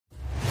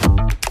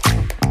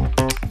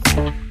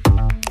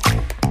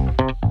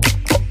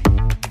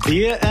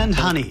Beer and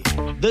Honey,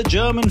 the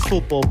German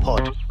football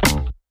pod.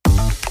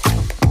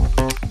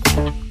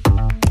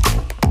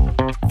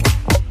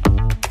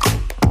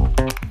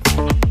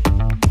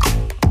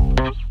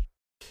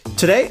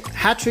 Today,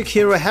 hat-trick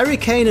hero Harry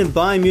Kane in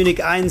Bayern Munich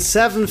 1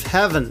 7th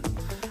heaven.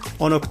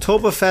 On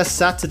Oktoberfest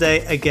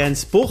Saturday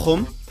against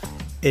Bochum.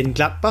 In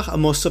Gladbach, a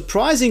most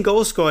surprising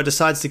goalscorer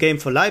decides the game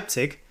for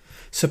Leipzig.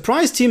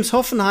 Surprise teams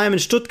Hoffenheim and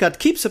Stuttgart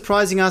keep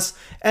surprising us.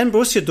 And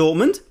Borussia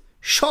Dortmund,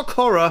 shock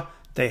horror,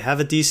 they have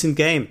a decent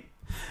game.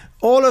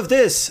 All of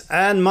this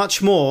and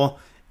much more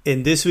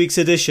in this week's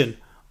edition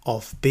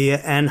of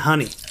Beer and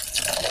Honey.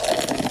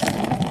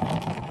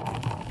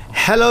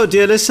 Hello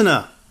dear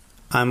listener,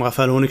 I'm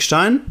Raphael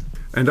Honigstein.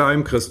 And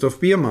I'm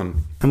Christoph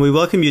Biermann. And we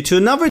welcome you to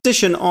another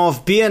edition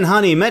of Beer and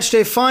Honey,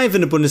 Matchday 5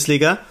 in the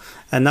Bundesliga.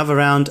 Another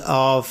round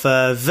of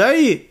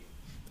very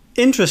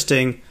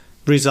interesting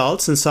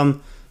results and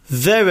some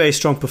very, very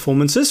strong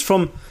performances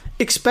from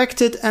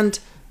expected and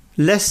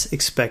less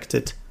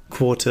expected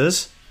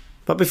quarters.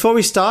 But before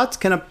we start,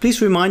 can I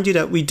please remind you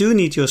that we do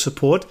need your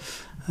support.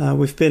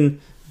 We've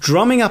been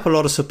drumming up a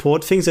lot of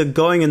support. Things are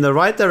going in the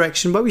right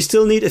direction, but we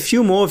still need a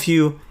few more of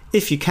you,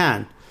 if you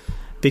can,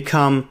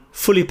 become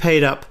fully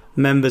paid up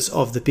members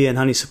of the Beer and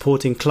Honey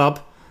supporting club,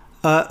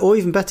 or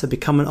even better,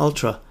 become an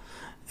ultra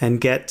and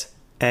get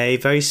a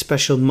very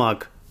special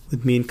mug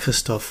with me and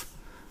Christoph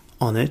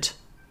on it.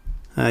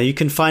 You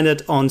can find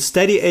it on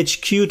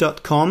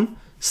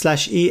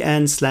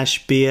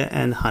steadyhq.com/en/beer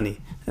and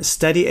honey. That's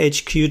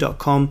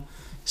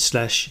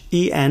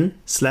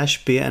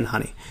steadyhq.com/en/beer and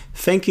honey.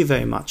 Thank you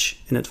very much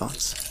in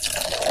advance.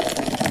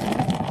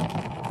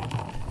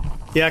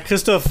 Yeah,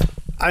 Christoph,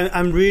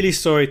 I'm really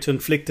sorry to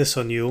inflict this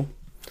on you.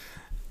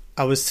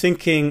 I was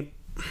thinking,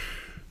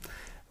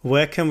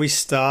 where can we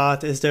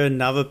start? Is there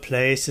another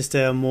place? Is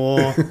there a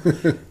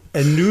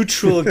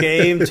neutral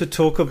game to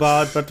talk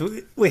about? But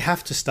we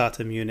have to start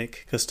in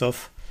Munich,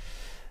 Christoph.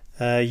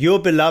 Your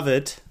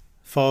beloved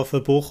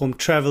VfL Bochum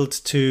travelled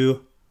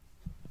to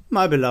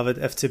my beloved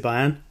FC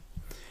Bayern.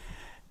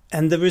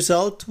 And the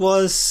result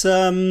was,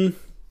 how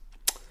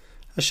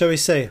shall we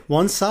say,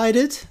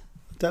 one-sided?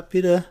 Would that be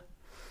the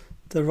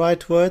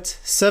right word?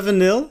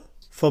 7-0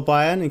 for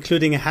Bayern,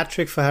 including a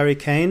hat-trick for Harry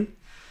Kane.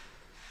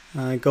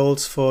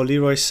 Goals for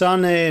Leroy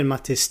Sané and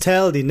Mathys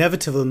Tel, the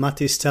inevitable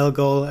Mathys Tel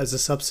goal as a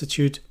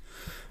substitute.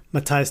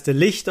 Matthijs de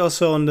Ligt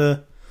also on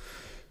the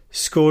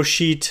score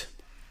sheet.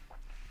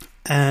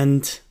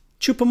 And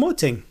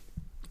Choupo-Moting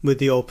with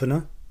the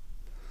opener.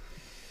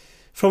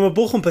 From a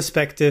Bochum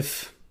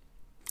perspective,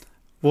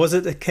 was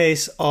it a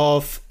case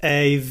of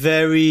a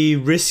very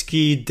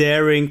risky,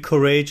 daring,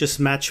 courageous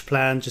match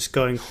plan just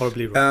going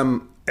horribly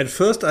wrong? At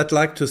first, I'd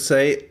like to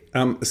say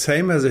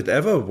same as it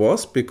ever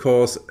was,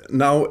 because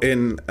now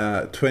in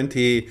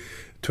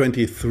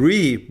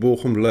 2023,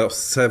 Bochum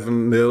lost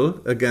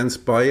 7-0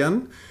 against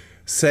Bayern.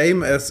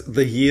 Same as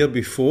the year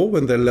before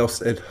when they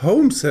lost at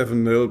home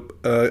 7-0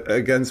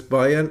 against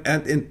Bayern.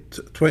 And in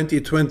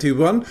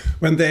 2021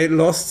 when they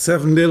lost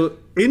 7-0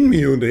 in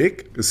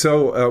Munich.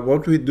 So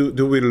what we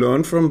do we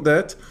learn from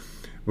that?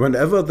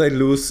 Whenever they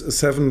lose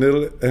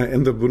 7-0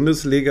 in the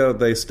Bundesliga,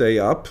 they stay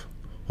up.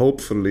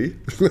 Hopefully.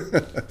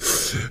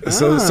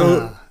 So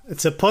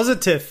it's a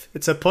positive.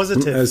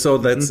 So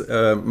that's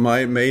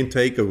my main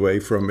takeaway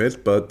from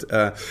it. But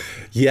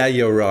yeah,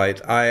 you're right.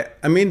 I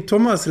mean,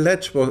 Thomas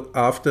Letsch was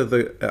after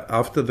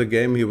the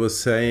game. He was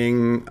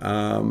saying,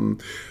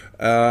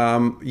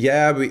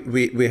 yeah,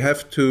 we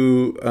have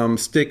to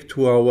stick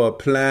to our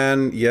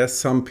plan. Yes,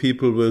 some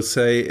people will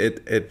say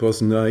it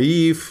was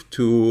naive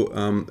to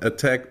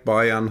attack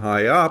Bayern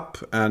high up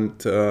and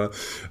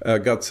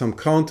got some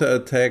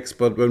counterattacks.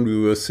 But when we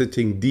were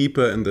sitting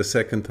deeper in the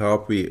second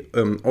half, we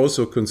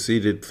also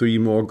conceded 3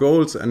 more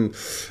goals and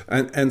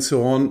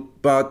so on.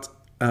 But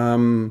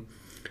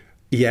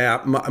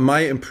yeah, my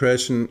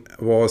impression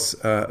was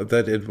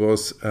that it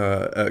was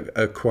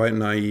quite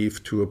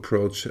naive to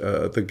approach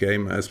the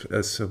game as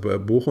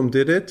Bochum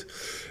did it.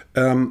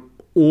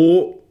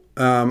 Or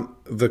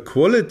the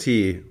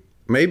quality,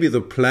 maybe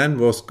the plan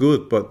was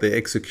good, but the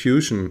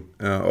execution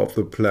of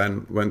the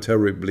plan went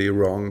terribly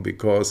wrong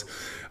because,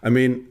 I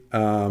mean,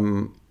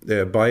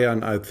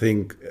 Bayern, I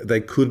think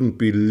they couldn't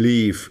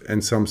believe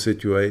in some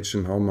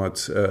situation how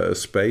much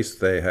space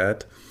they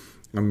had.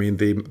 I mean,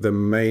 the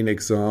main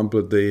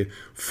example, the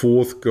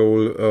 4th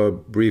goal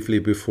briefly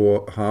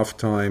before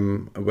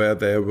halftime, where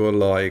there were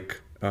like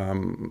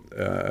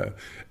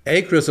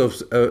acres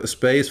of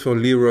space for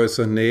Leroy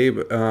Sané,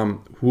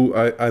 who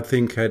I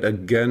think had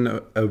again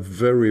a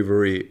very,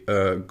 very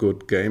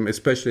good game,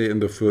 especially in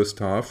the first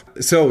half.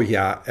 So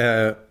yeah,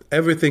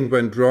 everything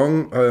went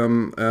wrong.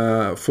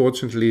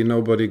 Fortunately,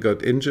 nobody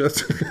got injured.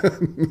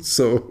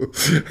 So,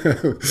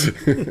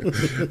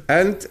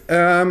 and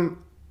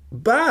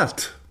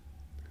but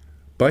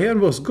Bayern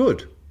was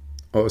good.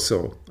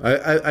 Also,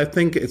 I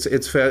think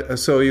it's fair.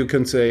 So you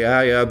can say,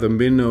 yeah, the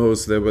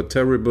minnows, they were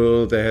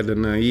terrible. They had a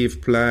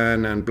naive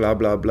plan and blah,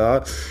 blah,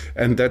 blah.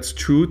 And that's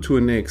true to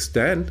an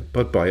extent,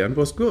 but Bayern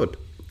was good.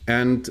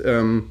 And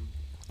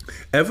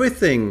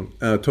everything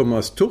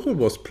Thomas Tuchel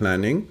was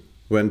planning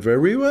went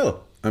very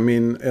well. I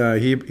mean,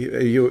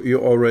 you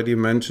already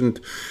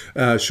mentioned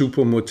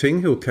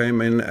Choupo-Moting, who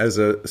came in as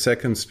a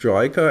second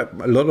striker.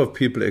 A lot of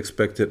people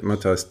expected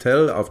Matthias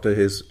Tell, after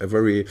his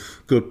very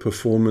good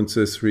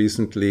performances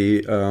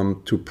recently,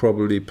 to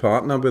probably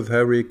partner with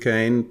Harry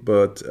Kane,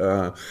 but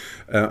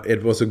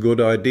it was a good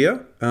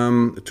idea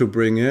to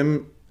bring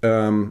in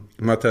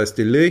Matthias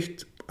de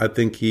Ligt. I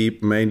think he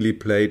mainly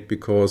played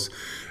because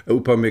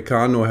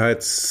Upamecano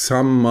had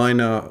some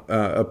minor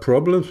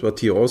problems,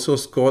 but he also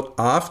scored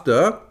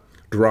after,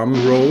 drum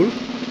roll,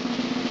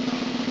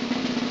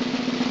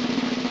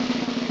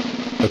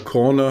 a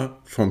corner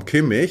from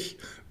Kimmich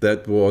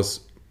that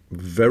was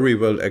very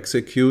well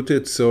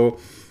executed. So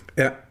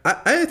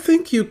I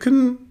think you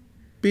can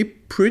be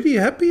pretty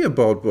happy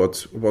about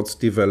what's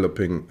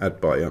developing at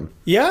Bayern.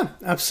 Yeah,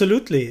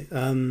 absolutely.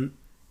 I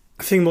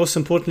think most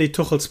importantly,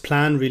 Tuchel's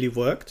plan really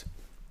worked.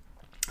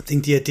 I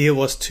think the idea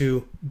was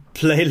to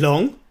play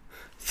long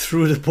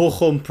through the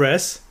Bochum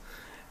press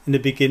in the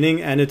beginning,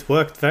 and it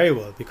worked very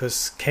well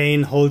because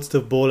Kane holds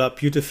the ball up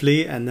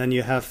beautifully, and then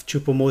you have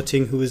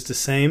Choupo-Moting, who is the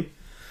same.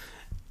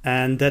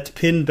 And that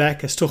pin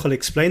back, as Tuchel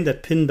explained,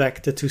 that pin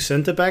back the two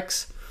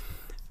centre-backs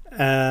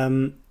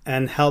and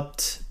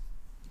helped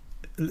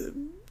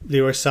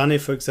Leroy Sané,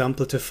 for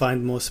example, to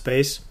find more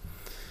space.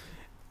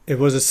 It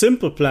was a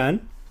simple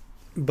plan,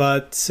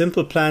 but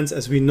simple plans,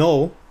 as we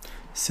know,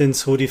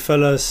 since Rudi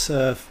Völler's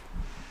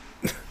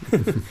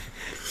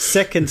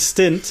second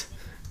stint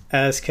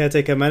as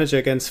caretaker manager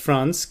against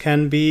France,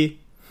 can be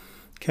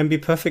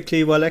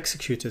perfectly well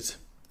executed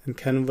and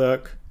can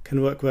work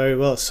very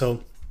well.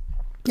 So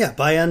yeah,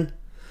 Bayern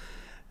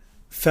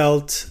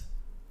felt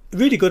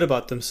really good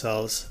about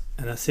themselves,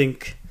 and I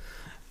think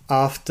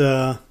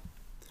after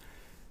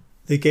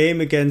the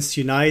game against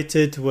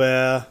United,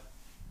 where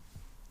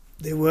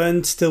they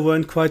still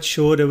weren't quite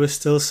sure, there were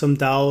still some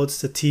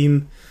doubts. The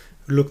team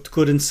looked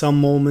good in some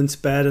moments,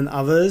 bad in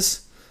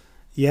others.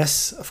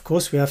 Yes, of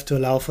course, we have to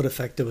allow for the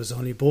fact there was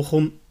only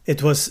Bochum.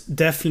 It was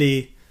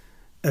definitely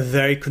a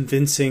very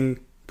convincing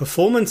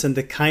performance, and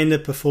the kind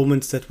of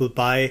performance that will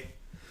buy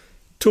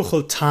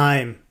Tuchel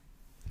time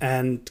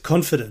and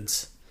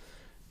confidence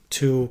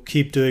to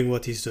keep doing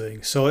what he's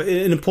doing. So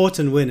an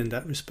important win in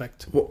that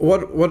respect.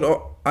 What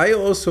I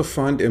also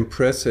find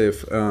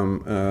impressive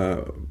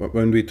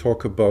when we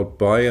talk about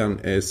Bayern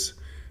is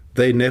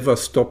they never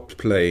stopped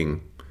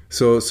playing.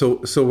 So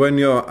when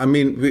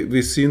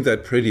we've seen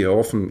that pretty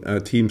often,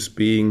 teams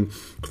being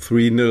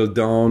 3-0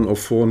 down or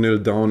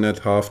 4-0 down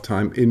at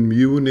halftime in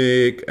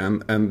Munich,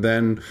 and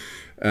then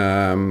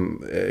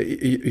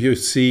you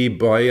see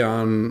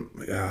Bayern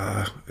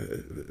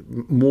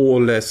more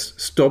or less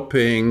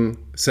stopping,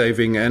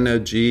 saving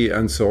energy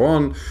and so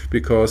on,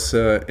 because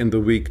in the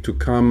week to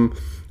come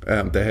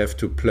they have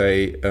to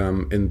play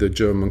in the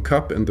German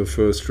Cup in the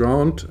first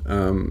round,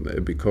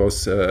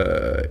 because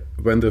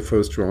when the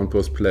first round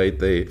was played,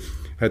 they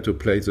had to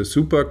play the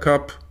Super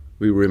Cup.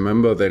 We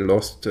remember they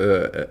lost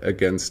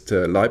against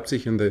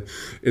Leipzig in the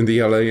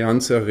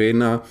Allianz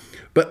Arena,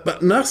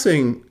 but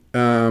nothing.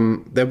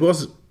 They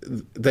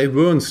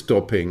weren't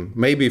stopping,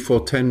 maybe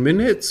for 10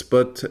 minutes,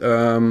 but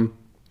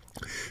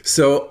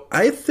so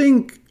I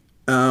think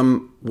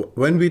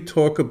when we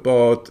talk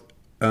about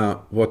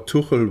what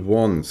Tuchel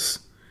wants,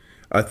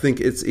 I think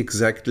it's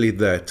exactly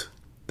that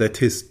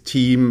his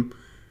team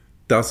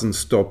doesn't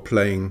stop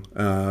playing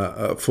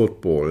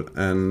football,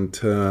 and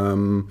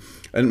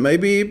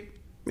maybe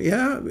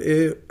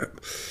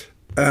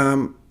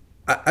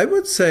I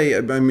would say,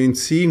 I mean,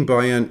 seeing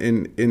Bayern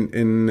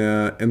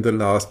in the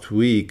last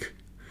week,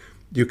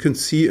 you can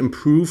see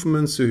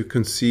improvements, you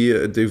can see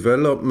a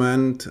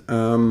development,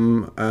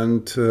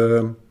 and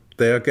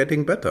they are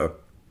getting better.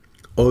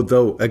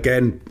 Although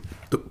again,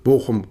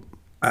 Bochum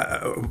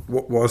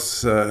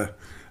was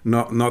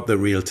not the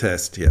real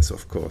test. Yes,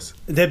 of course.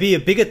 There'll be a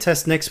bigger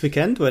test next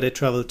weekend where they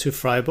travel to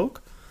Freiburg,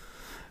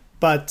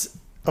 but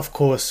of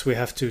course we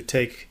have to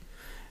take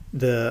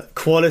the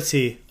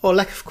quality or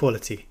lack of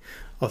quality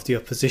of the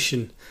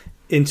opposition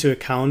into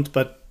account.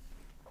 But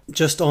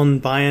just on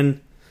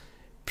Bayern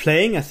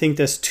playing, I think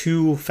there's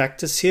two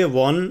factors here.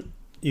 One,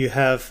 you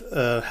have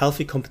a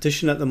healthy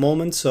competition at the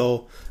moment.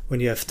 So when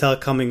you have Tell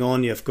coming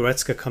on, you have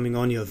Goretzka coming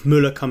on, you have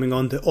Müller coming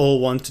on, they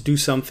all want to do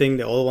something,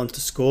 they all want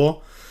to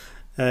score.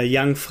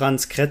 Young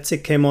Franz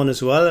Kretzik came on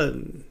as well, a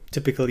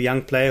typical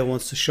young player who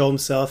wants to show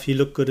himself. He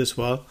looked good as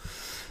well.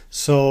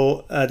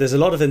 So there's a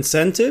lot of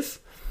incentive.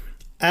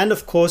 And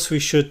of course, we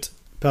should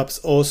perhaps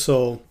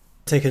also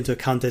take into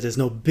account that there's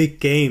no big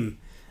game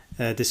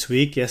this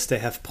week. Yes, they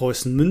have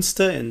Preußen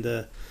Münster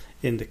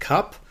in the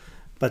cup,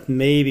 but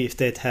maybe if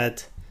they'd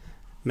had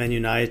Man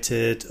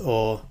United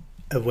or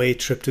away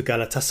trip to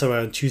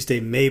Galatasaray on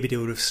Tuesday, maybe they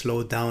would have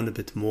slowed down a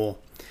bit more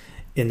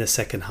in the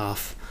second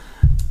half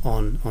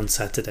on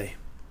Saturday.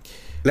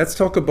 Let's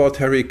talk about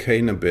Harry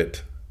Kane a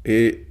bit.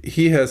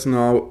 He has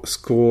now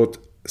scored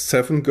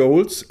 7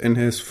 goals in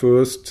his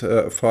first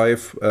 5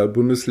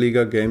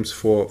 Bundesliga games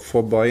for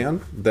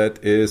Bayern.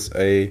 That is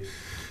a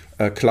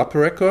club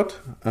record.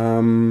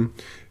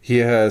 He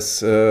has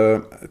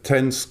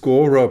 10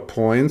 scorer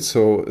points,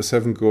 so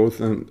 7 goals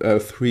and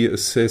 3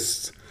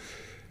 assists.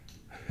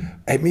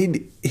 I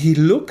mean, he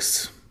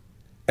looks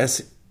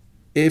as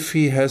if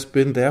he has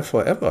been there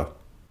forever.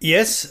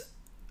 Yes,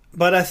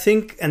 but I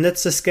think, and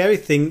that's the scary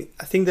thing,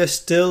 I think there's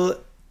still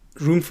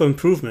room for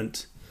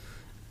improvement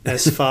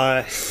as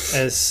far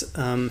as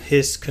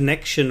his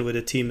connection with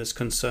the team is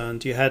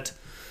concerned. You had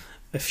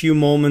a few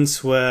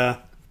moments where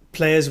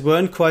players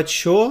weren't quite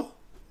sure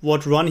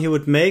what run he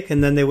would make,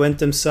 and then they went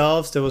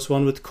themselves. There was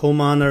one with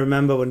Coman, I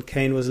remember, when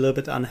Kane was a little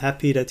bit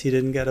unhappy that he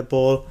didn't get a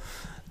ball.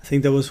 I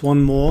think there was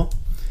one more.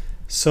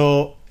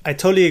 So I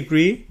totally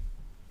agree.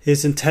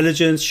 His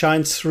intelligence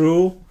shines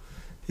through.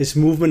 His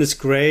movement is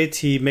great.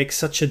 He makes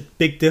such a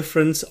big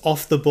difference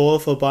off the ball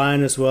for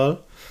Bayern as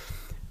well.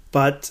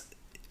 But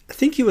I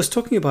think he was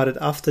talking about it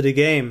after the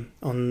game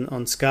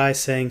on Sky,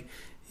 saying,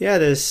 yeah,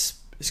 there's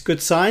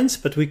good signs,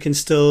 but we can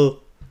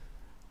still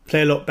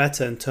play a lot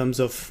better in terms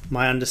of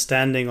my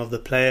understanding of the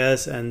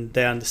players and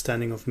their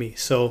understanding of me.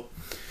 So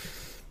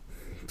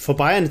for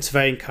Bayern, it's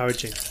very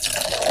encouraging.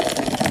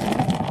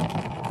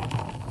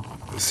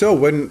 So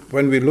when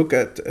we look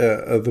at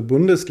the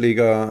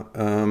Bundesliga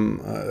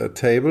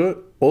table,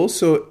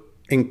 also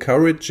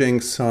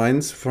encouraging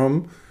signs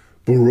from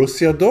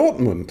Borussia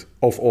Dortmund,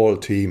 of all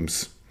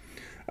teams.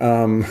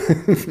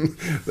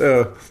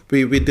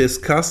 We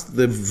discussed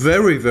the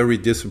very, very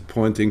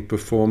disappointing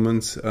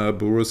performance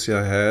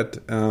Borussia had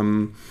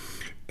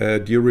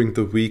during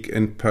the week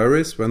in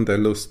Paris when they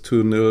lost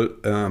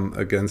 2-0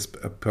 against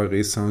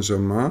Paris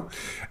Saint-Germain.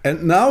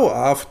 And now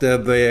after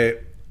the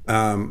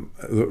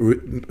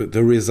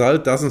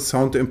result doesn't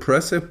sound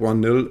impressive,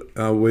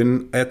 1-0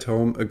 win at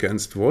home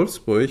against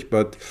Wolfsburg,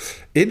 but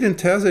Edin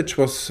Terzic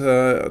was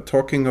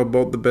talking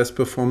about the best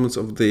performance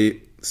of the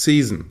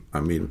season. I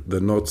mean, the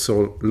not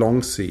so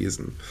long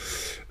season.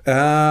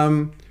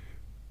 But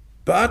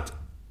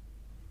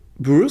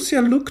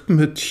Borussia looked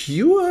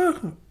mature.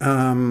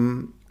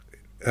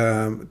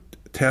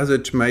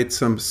 Terzic made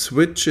some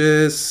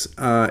switches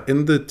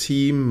in the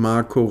team.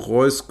 Marco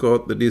Reus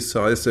got the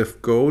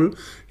decisive goal.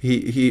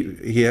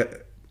 He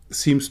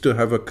seems to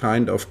have a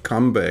kind of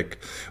comeback.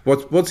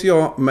 What's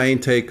your main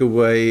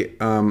takeaway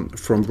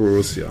from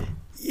Borussia?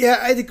 Yeah,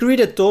 I'd agree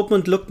that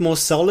Dortmund looked more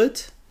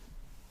solid.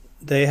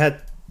 They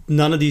had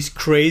none of these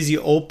crazy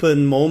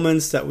open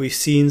moments that we've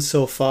seen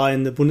so far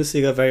in the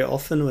Bundesliga very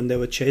often when they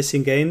were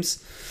chasing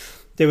games.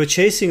 They were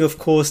chasing, of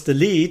course, the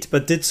lead,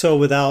 but did so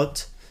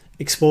without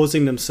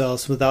exposing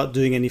themselves, without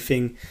doing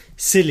anything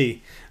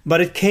silly.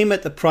 But it came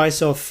at the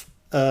price of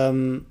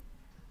a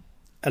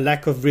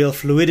lack of real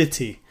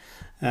fluidity.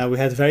 We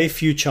had very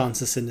few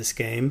chances in this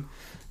game.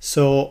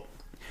 So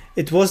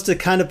it was the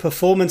kind of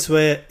performance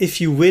where if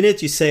you win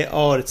it, you say,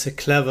 oh, it's a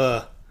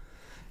clever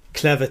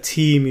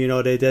team. You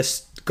know, they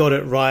just got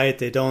it right.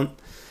 They don't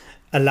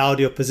allow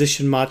the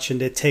opposition much and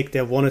they take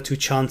their 1 or 2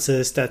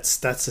 chances.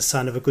 That's a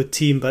sign of a good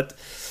team. But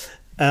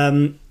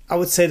I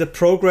would say the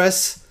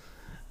progress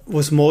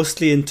was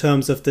mostly in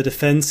terms of the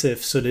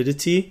defensive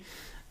solidity.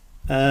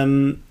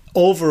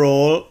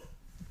 Overall,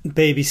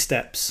 baby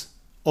steps.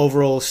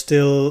 Overall,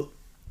 still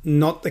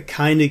not the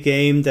kind of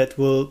game that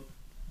will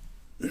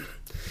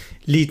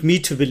lead me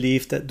to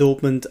believe that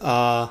Dortmund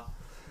are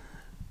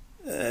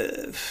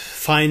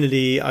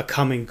finally are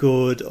coming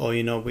good, or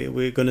you know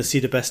we're going to see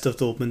the best of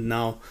Dortmund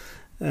now.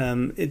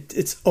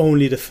 It's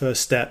only the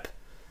first step,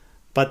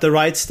 but the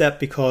right step,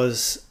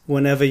 because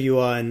whenever you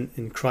are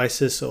in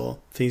crisis or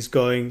things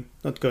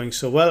not going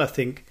so well, I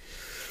think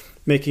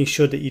making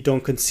sure that you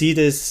don't concede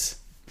is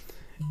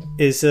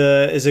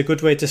a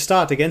good way to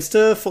start against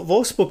a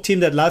Wolfsburg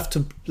team that love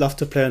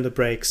to play on the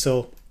break.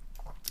 So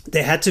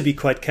they had to be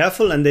quite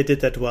careful, and they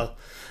did that well.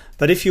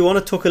 But if you want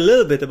to talk a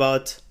little bit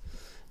about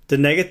the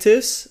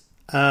negatives,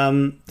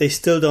 they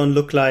still don't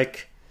look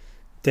like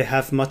they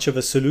have much of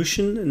a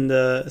solution in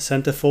the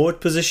center forward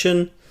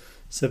position.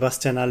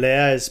 Sebastian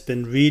Aller has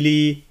been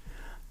really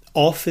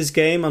off his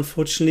game,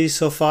 unfortunately,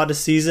 so far this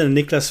season. And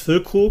Niklas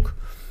Füllkrug,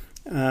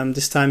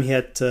 this time he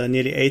had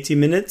nearly 80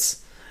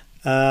 minutes,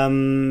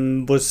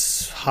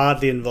 was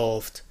hardly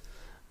involved.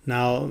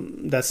 Now,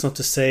 that's not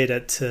to say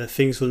that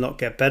things will not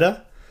get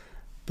better,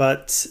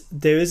 but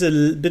there is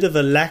a bit of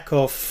a lack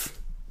of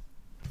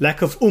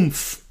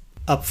oomph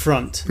up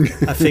front.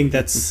 I think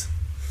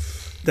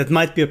that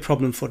might be a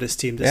problem for this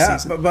team this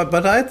season.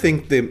 But I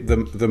think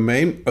the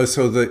main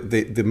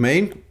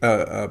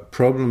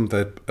problem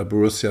that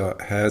Borussia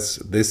has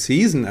this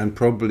season, and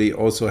probably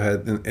also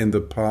had in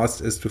the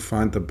past, is to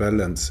find the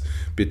balance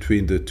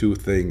between the two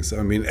things.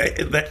 I mean,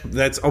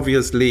 that's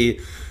obviously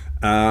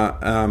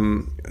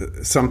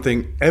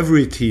something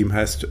every team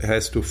has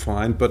to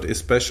find, but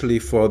especially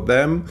for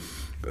them.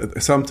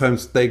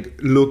 Sometimes they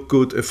look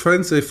good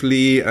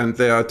offensively and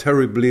they are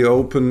terribly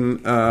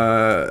open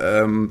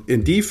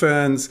in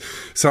defense.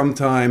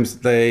 Sometimes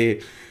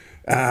they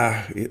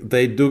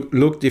do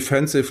look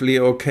defensively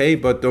okay,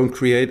 but don't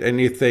create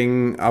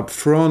anything up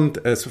front,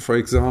 as for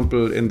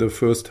example in the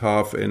first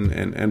half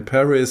in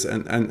Paris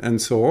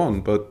and so on.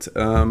 But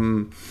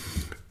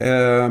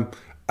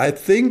I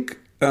think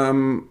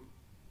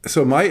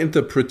so. My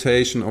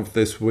interpretation of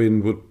this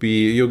win would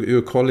be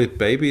you call it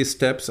baby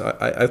steps.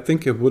 I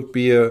think it would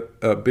be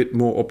a bit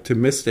more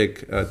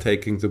optimistic,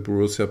 taking the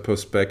Borussia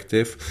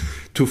perspective,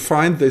 to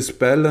find this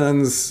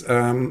balance,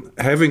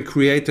 having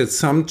created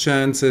some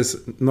chances,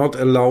 not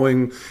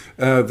allowing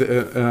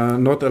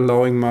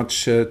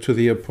much to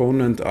the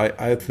opponent.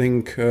 I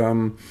think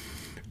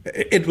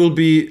it will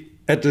be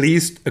at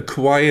least a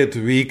quiet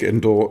week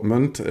in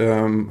Dortmund.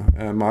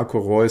 Marco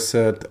Reus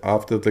said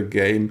after the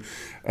game,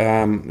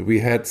 we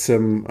had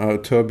some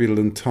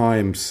turbulent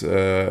times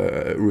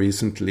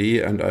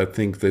recently, and I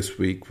think this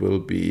week will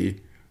be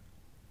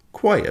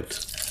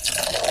quiet.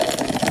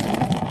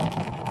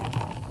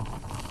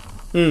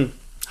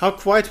 How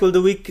quiet will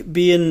the week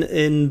be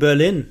in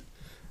Berlin,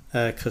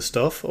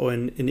 Christoph, or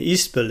in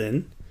East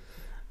Berlin,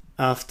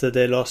 after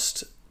they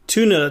lost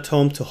 2-0 at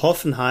home to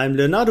Hoffenheim?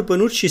 Leonardo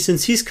Bonucci,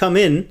 since he's come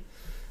in,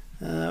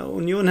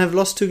 Union have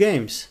lost 2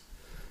 games.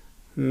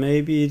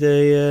 Maybe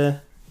they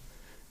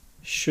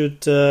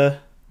should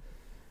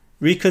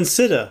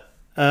reconsider.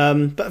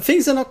 But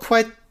things are not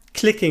quite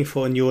clicking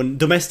for Union,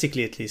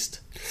 domestically at least.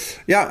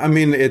 Yeah, I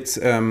mean, it's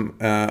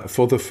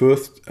for the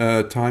first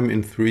time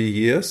in 3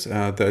 years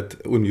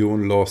that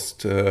Union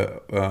lost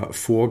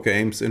 4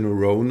 games in a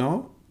row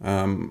now.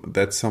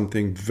 That's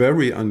something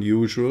very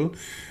unusual.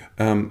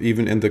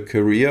 Even in the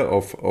career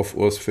of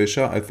Urs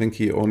Fischer, I think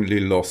he only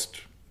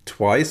lost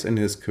twice in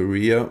his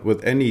career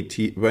with any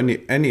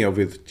of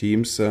his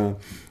teams,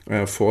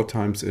 4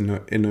 times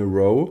in a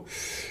row.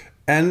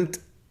 And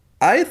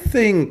I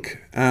think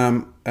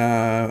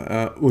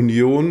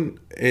Union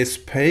is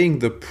paying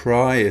the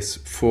price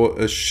for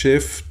a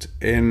shift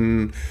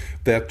in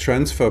their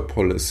transfer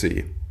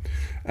policy.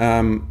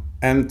 And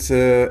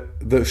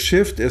the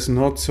shift is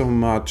not so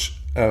much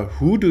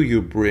who do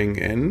you bring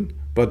in,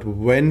 but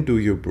when do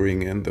you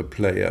bring in the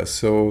player?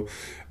 So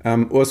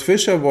Urs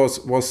Fischer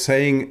was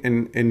saying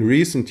in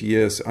recent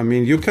years, I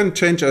mean, you can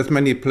change as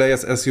many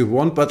players as you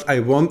want, but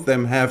I want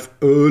them have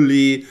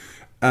early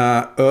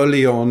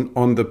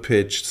on the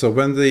pitch. So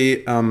when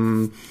the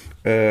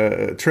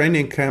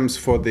training camps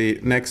for the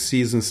next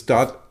season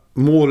start,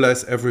 more or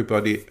less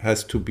everybody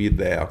has to be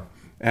there.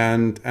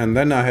 And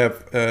then I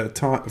have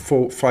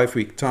 5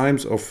 week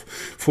times of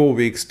 4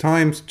 weeks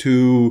times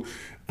to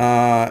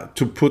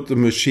put the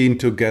machine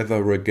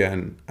together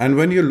again. And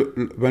when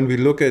we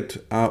look at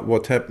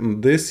what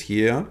happened this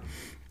year,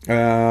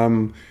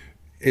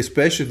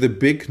 especially the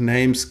big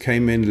names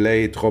came in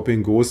late.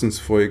 Robin Gosens,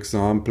 for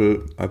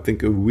example, I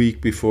think a week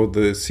before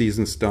the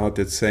season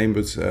started. Same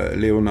with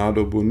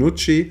Leonardo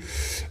Bonucci,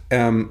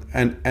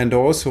 and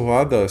also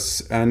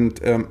others. And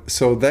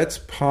so that's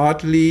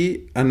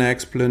partly an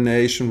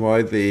explanation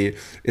why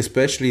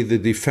especially the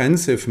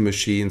defensive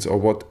machines, or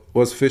what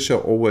Urs Fischer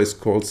always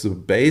calls the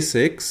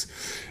basics,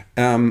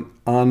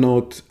 are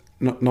not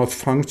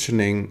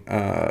functioning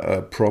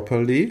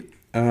properly.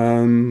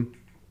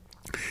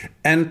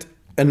 And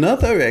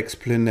another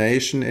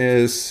explanation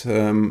is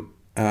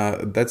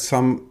that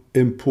some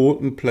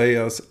important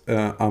players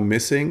are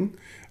missing.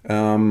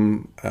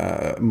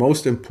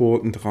 Most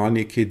important,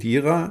 Rani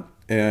Khedira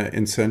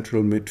in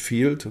central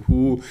midfield,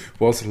 who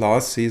was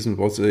last season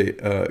was a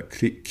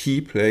key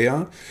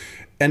player.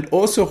 And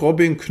also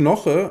Robin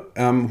Knoche,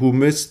 who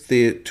missed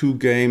the 2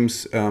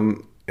 games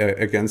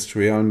against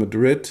Real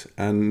Madrid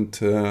and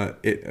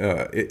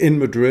in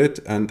Madrid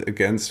and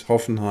against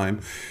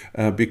Hoffenheim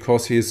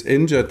because he is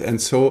injured.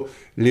 And so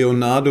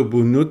Leonardo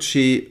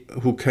Bonucci,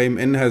 who came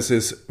in as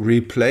his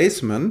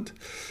replacement,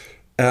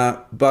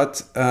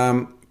 but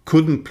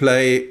couldn't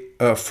play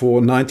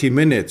for 90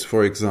 minutes,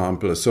 for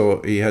example.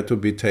 So he had to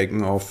be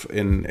taken off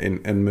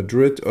in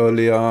Madrid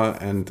earlier,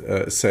 and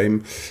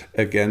same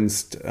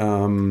against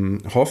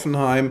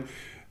Hoffenheim.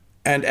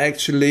 And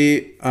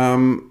actually,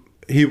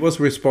 he was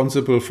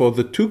responsible for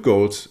the 2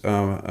 goals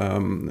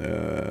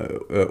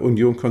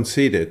Union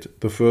conceded.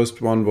 The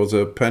first one was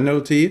a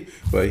penalty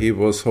where he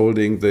was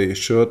holding the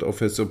shirt of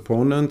his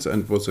opponent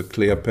and was a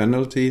clear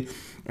penalty.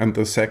 And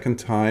the second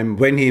time,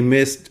 when he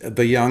missed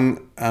the young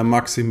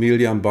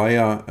Maximilian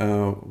Bayer,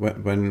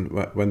 when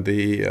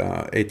the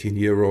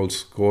 18-year-old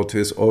scored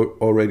his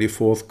already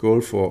 4th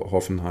goal for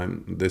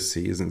Hoffenheim this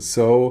season.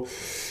 So,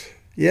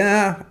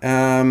 yeah,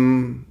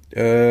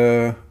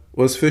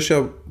 Urs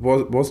Fischer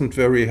wasn't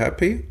very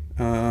happy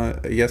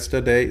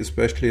yesterday,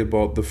 especially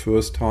about the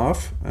first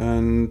half.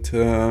 And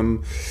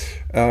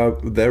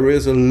there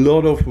is a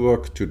lot of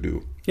work to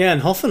do. Yeah,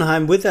 and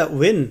Hoffenheim, with that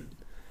win,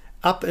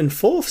 up in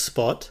 4th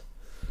spot,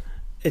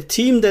 a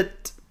team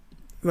that,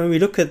 when we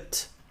look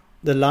at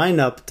the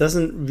lineup,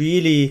 doesn't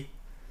really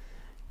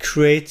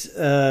create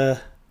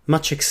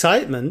much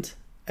excitement,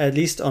 at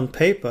least on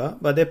paper,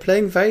 but they're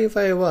playing very,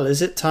 very well.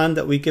 Is it time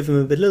that we give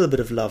them a little bit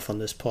of love on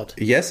this pod?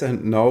 Yes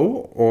and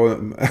no. Or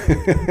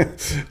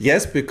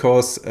yes,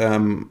 because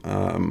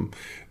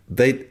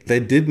they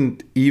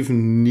didn't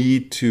even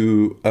need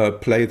to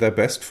play their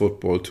best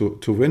football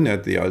to win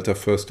at the Alter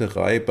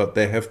Försterei, but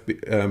they have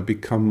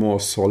become more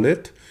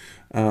solid.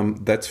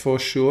 That's for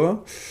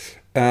sure.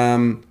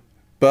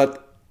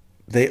 But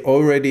they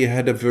already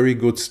had a very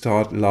good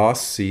start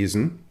last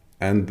season.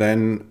 And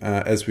then,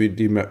 as we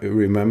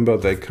remember,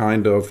 they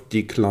kind of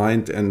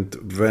declined and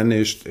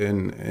vanished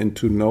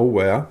into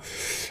nowhere.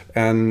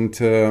 And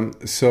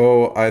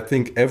so I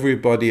think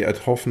everybody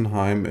at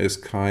Hoffenheim is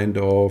kind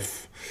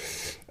of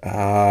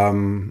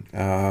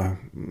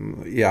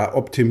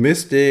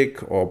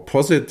optimistic or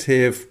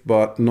positive,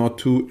 but not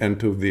too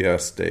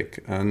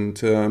enthusiastic.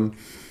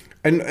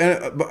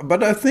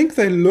 But I think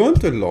they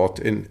learned a lot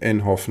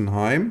in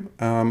Hoffenheim.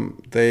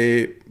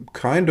 They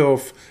kind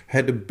of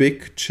had a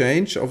big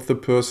change of the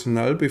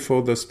personnel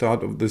before the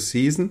start of the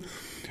season.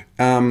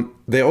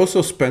 They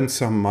also spent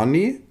some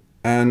money,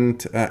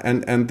 and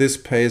this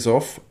pays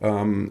off.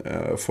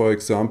 For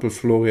example,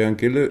 Florian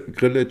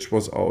Grillitsch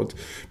was out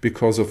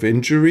because of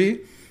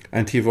injury,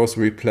 and he was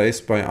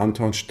replaced by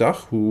Anton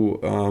Stach, who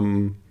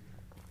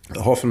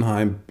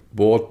Hoffenheim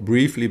bought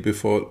briefly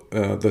before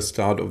the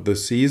start of the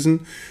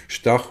season.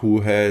 Stach, who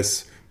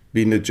has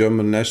been a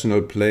German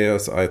national player,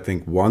 I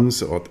think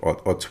once or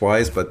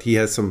twice, but he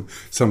has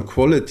some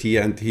quality,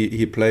 and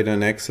he played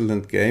an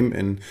excellent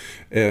game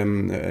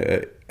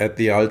at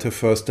the Alte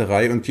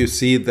Försterei. And you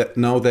see that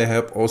now they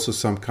have also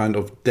some kind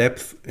of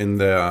depth in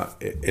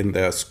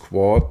their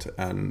squad,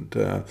 and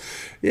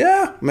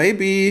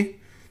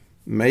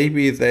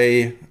maybe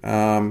they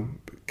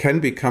can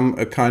become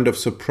a kind of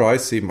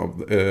surprise team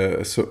of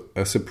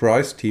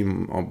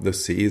the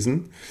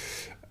season.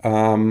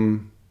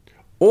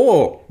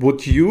 Or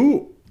would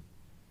you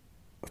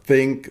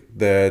think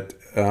that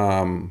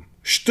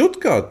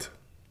Stuttgart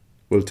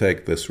will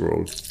take this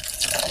role?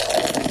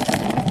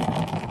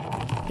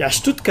 Yeah,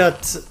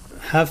 Stuttgart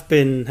have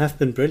been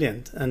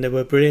brilliant, and they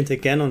were brilliant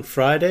again on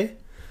Friday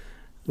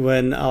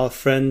when our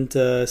friend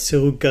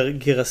Serhou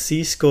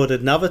Guirassy scored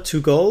another 2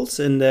 goals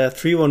in their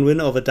 3-1 win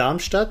over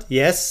Darmstadt.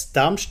 Yes,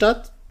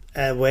 Darmstadt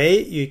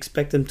away, you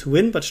expect them to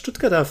win, but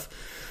Stuttgart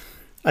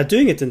are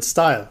doing it in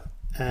style.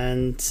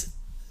 And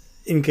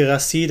in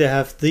Guirassy, they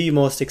have the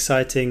most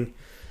exciting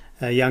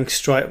young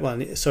striker.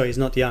 Well, sorry, he's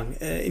not young.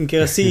 In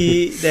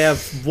Guirassy, they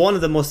have one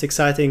of the most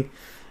exciting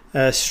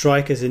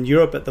strikers in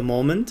Europe at the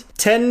moment.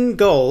 10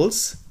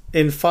 goals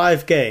in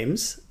 5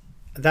 games.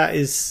 That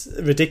is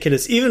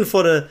ridiculous. Even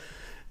for the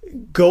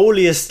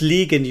goaliest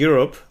league in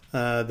Europe,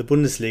 the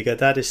Bundesliga,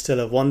 that is still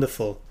a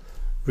wonderful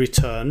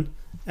return.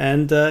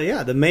 And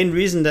the main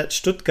reason that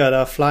Stuttgart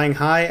are flying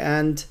high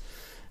and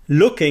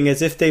looking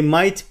as if they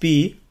might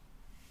be,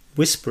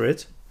 whisper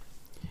it,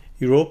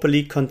 Europa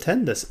League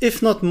contenders,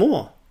 if not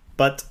more.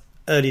 But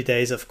early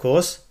days, of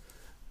course.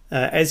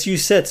 As you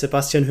said,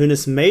 Sebastian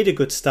Hoeneß made a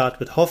good start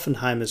with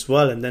Hoffenheim as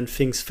well, and then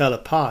things fell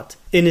apart.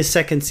 In his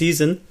second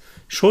season,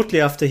 shortly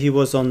after he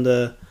was on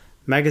the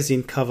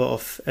magazine cover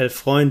of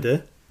Elf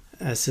Freunde,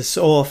 as is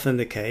so often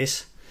the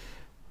case.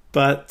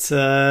 But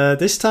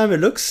this time it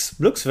looks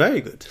very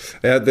good.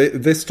 Yeah,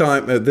 this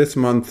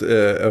month,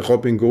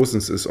 Robin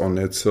Gosens is on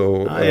it.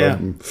 So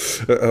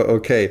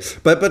okay,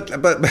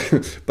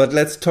 but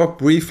let's talk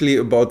briefly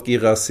about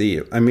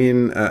Guirassy. I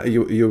mean,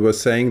 you were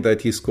saying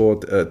that he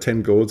scored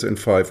 10 goals in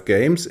 5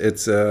 games.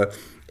 It's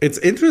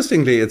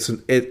interestingly,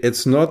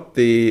 it's not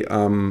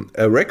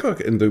a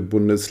record in the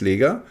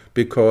Bundesliga,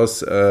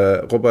 because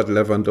Robert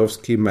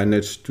Lewandowski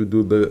managed to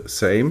do the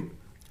same,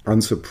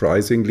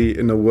 unsurprisingly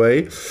in a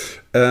way.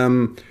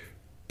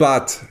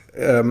 But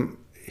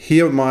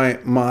here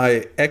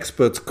my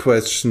expert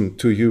question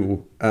to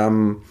you.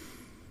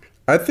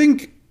 I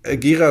think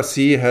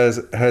Guirassy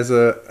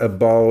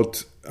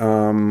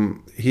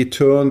he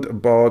turned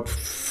about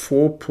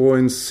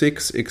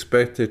 4.6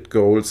 expected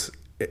goals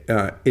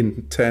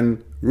in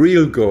 10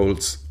 real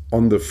goals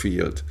on the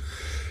field.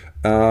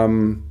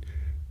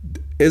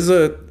 Is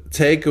a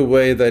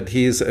takeaway that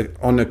he's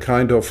on a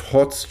kind of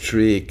hot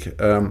streak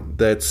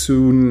that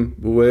soon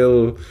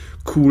will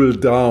cool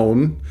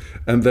down,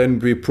 and then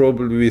we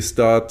probably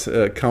start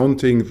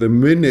counting the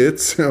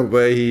minutes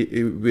where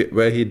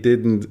he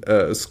didn't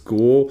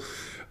score,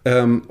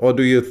 or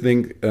do you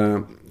think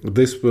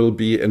this will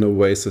be in a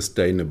way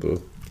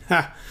sustainable?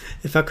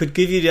 If I could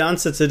give you the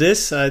answer to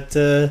this, I'd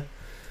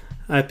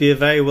be a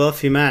very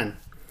wealthy man,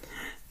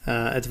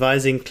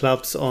 advising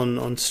clubs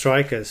on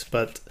strikers.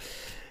 But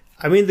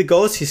I mean, the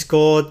goals he's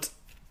scoring,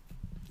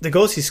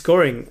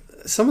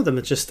 some of them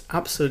are just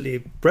absolutely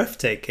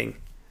breathtaking.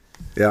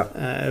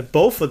 Yeah,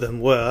 both of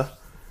them were.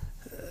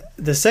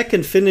 The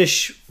second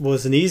finish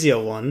was an easier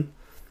one,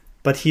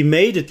 but he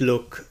made it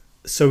look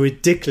so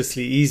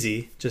ridiculously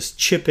easy, just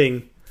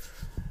chipping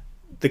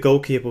the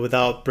goalkeeper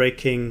without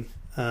breaking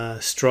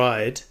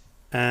stride.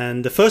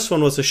 And the first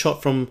one was a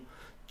shot from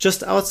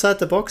just outside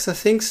the box, I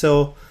think,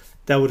 so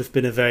that would have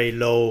been a very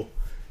low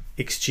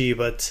XG.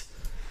 But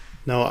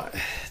no,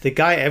 the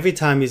guy, every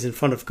time he's in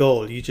front of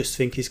goal, you just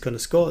think he's going to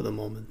score at the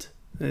moment.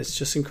 It's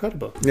just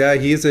incredible. Yeah,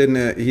 he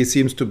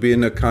seems to be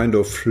in a kind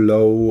of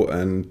flow,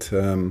 and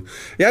but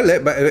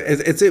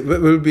it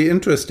will be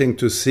interesting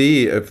to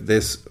see if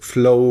this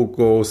flow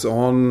goes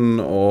on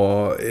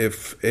or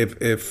if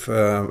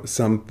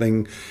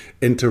something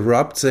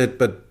interrupts it.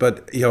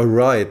 But you're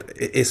right,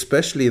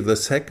 especially the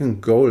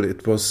second goal.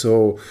 It was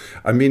so.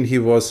 I mean, he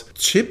was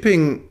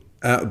chipping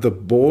the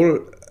ball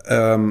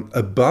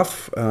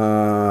above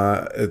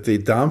the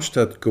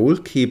Darmstadt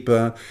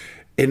goalkeeper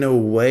in a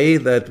way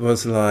that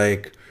was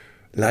like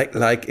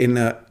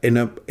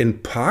in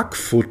park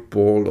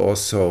football or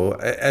so,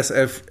 as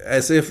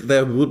if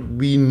there would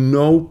be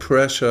no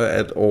pressure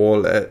at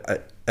all,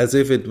 as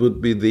if it would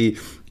be the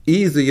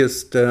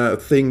easiest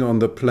thing on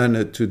the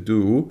planet to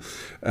do.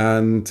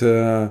 And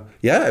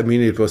I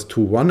mean, it was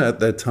 2-1 at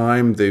that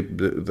time.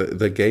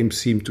 The game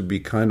seemed to be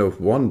kind of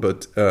won,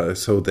 but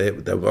so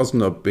there was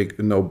no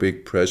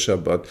big pressure.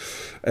 But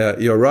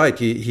you're right.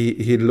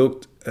 He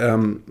looked.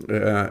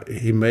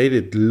 He made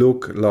it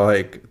look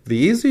like the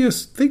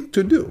easiest thing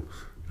to do.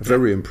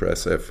 Very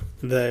impressive.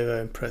 Very,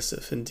 very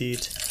impressive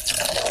indeed.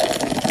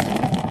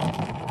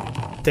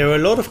 There are a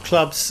lot of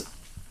clubs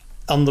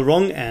on the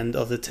wrong end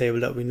of the table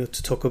that we need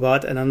to talk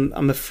about, and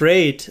I'm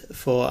afraid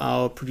for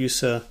our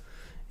producer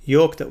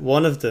Jörg that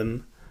one of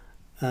them,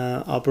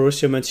 our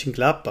Borussia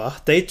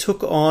Mönchengladbach, they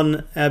took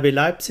on RB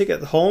Leipzig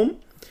at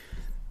home.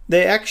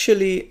 They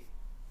actually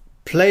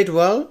played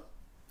well.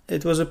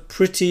 It was a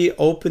pretty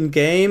open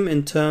game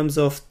in terms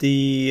of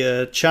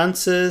the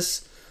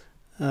chances,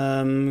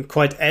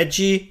 quite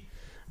edgy,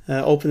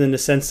 open in the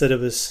sense that it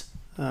was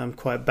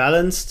quite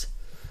balanced.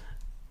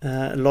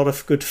 A lot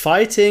of good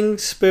fighting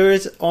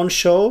spirit on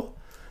show,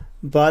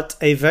 but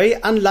a very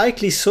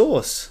unlikely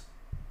source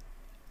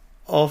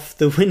of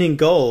the winning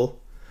goal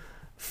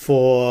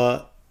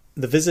for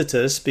the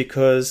visitors,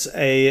 because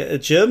a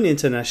German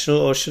international,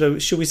 or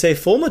should we say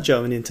former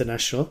German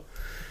international,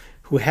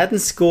 who hadn't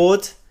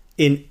scored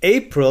in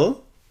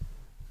April,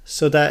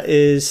 so that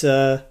is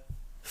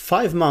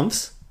 5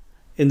 months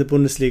in the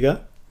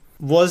Bundesliga,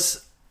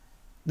 was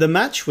the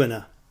match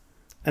winner.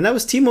 And that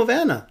was Timo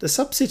Werner, the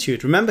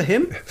substitute. Remember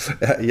him?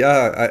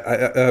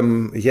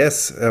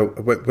 Yes.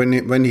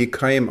 When he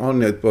came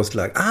on, it was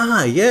like,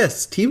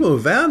 yes,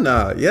 Timo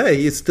Werner. Yeah,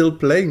 he's still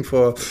playing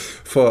for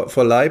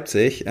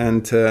Leipzig.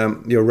 And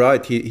you're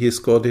right, he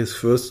scored his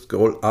first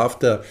goal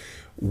after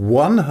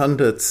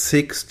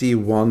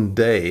 161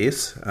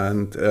 days,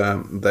 and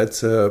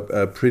that's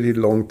a pretty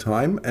long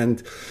time.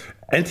 And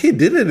he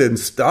did it in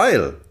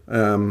style.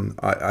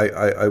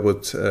 I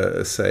would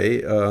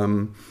say.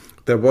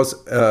 There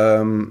was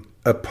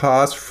a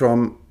pass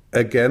from,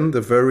 again,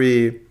 the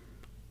very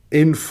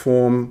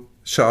informed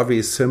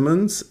Xavi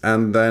Simons,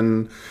 and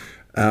then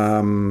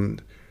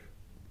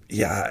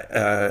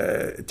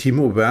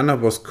Timo Werner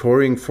was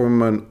scoring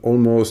from an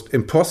almost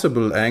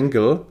impossible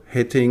angle,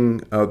 hitting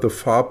the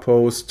far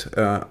post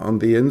on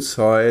the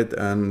inside,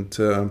 and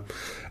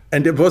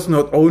it was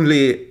not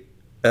only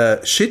a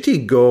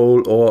shitty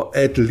goal or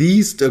at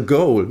least a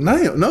goal.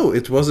 No,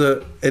 it was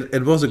a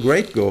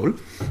great goal,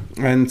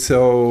 and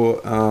so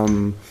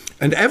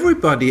and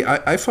everybody,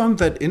 I found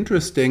that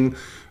interesting.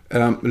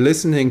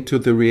 Listening to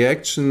the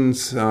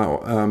reactions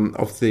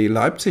of the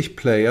Leipzig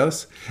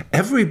players,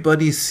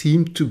 everybody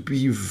seemed to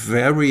be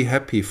very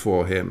happy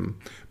for him,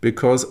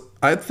 because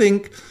I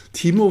think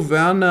Timo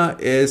Werner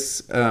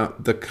is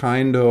the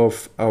kind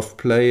of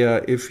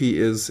player, if he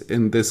is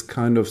in this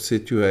kind of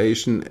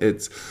situation,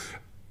 it's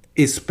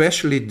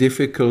especially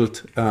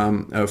difficult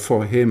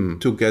for him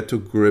to get to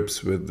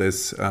grips with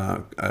this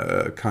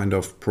kind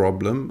of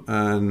problem.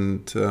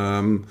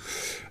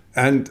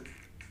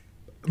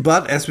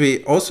 But as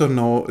we also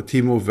know,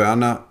 Timo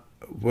Werner,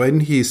 when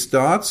he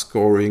starts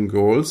scoring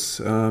goals,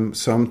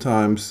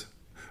 sometimes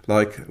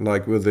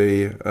like with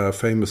the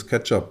famous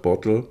ketchup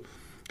bottle,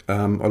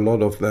 a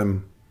lot of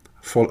them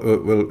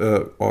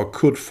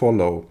could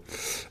follow.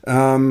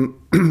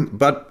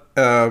 But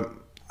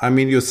I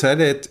mean, you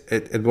said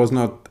it was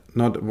not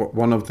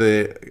one of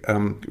the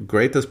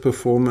greatest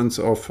performance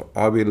of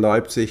RB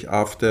Leipzig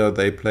after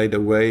they played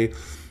away.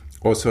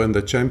 Also in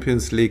the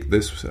Champions League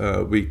this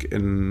last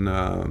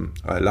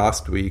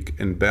week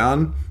in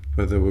Bern,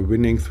 where they were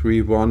winning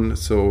 3-1,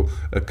 so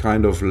a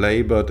kind of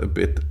labored, a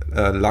bit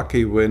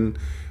lucky win.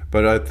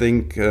 But I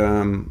think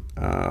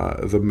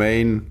the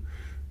main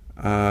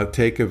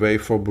takeaway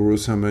for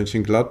Borussia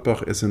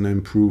Mönchengladbach is an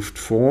improved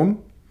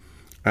form,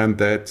 and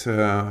that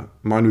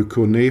Manu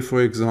Kone,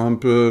 for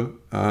example,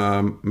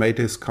 made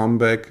his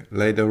comeback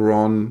later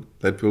on.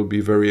 That will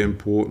be very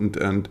important.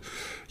 And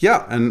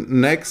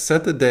next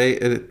Saturday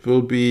it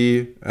will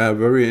be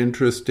very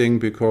interesting,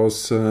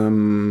 because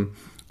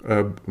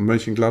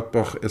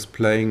Mönchengladbach is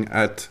playing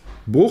at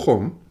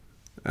Bochum,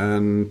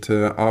 and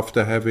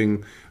after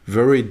having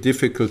very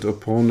difficult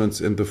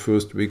opponents in the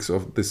first weeks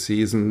of the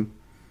season,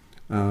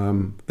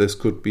 this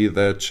could be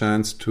their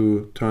chance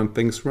to turn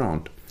things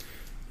around.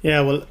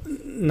 Yeah, well,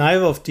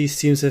 neither of these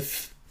teams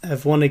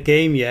have won a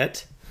game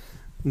yet,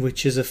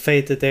 which is a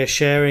fate that they're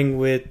sharing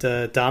with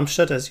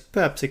Darmstadt, as you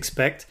perhaps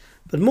expect.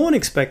 But more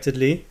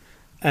unexpectedly,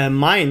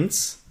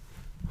 Mainz,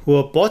 who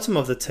are bottom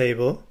of the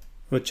table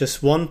with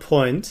just 1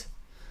 point,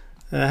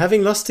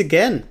 having lost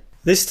again,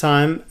 this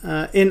time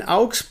in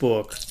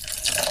Augsburg.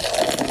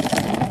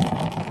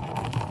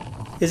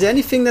 Is there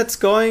anything that's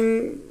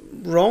going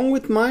wrong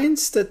with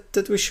Mainz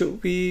that we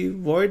should be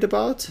worried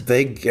about?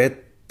 They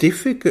get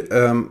difficult.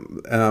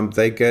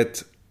 They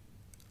get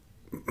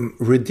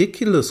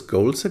ridiculous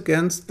goals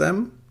against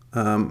them.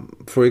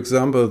 For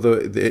example,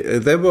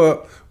 they were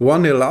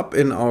 1-0 up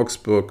in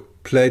Augsburg,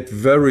 played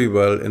very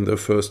well in the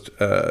first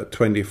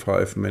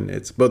 25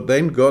 minutes, but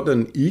then got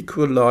an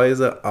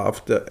equalizer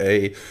after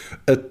a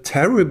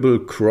terrible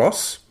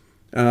cross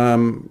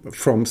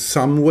from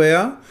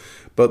somewhere,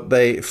 but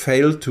they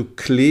failed to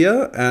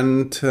clear,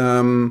 and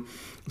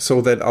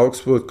so that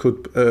Augsburg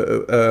could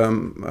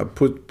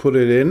put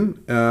it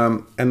in.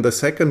 And the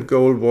second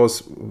goal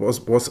was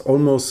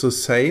almost the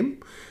same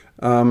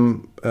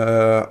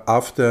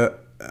after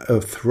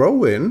a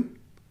throw-in,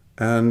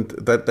 and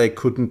that they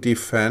couldn't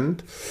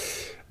defend.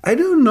 I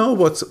don't know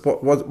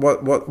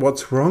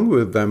what's wrong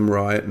with them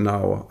right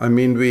now. I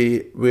mean,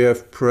 we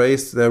have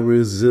praised their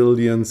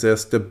resilience, their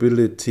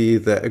stability,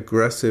 their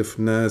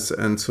aggressiveness,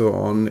 and so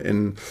on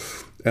in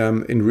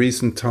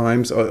recent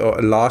times,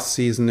 or last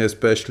season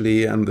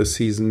especially, and the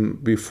season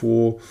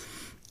before.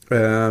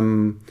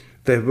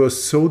 They were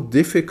so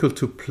difficult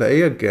to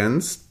play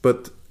against,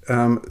 but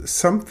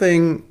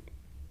something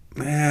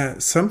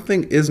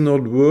is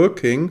not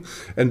working,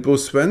 and Bo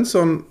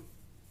Svensson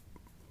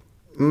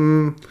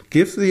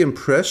gives the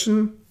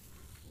impression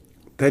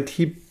that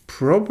he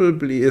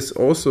probably is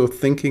also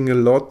thinking a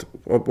lot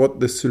of what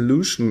the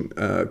solution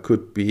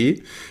could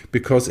be,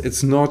 because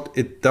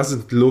it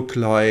doesn't look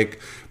like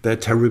they're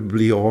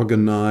terribly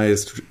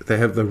organized, they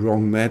have the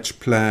wrong match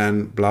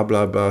plan, blah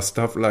blah blah,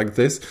 stuff like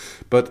this,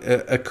 but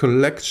a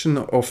collection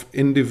of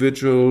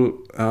individual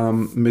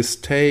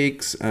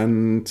mistakes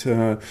and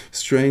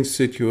strange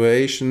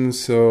situations.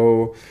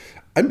 So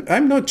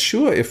I'm not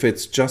sure if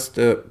it's just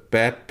a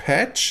bad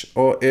patch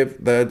or if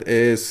that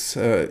is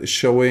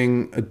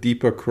showing a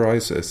deeper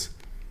crisis.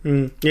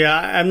 Yeah,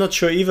 I'm not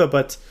sure either,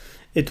 but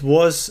it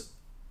was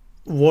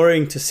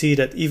worrying to see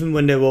that even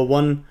when they were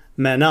one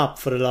man up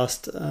for the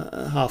last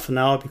half an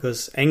hour,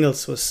 because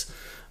Engels was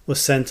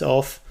sent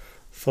off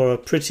for a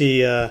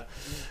pretty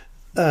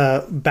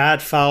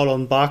bad foul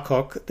on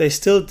Barkok, they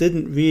still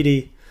didn't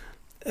really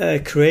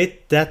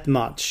create that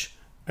much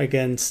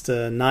against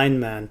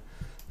 9-man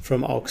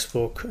from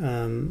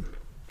Augsburg.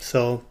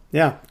 So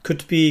yeah,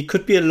 could be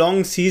a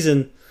long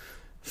season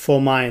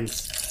for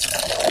Mainz.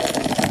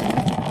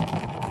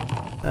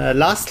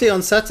 Lastly,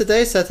 on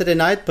Saturday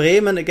night,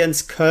 Bremen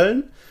against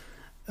Köln,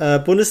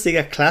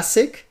 Bundesliga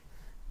Classic,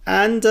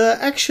 and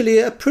actually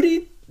a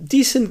pretty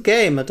decent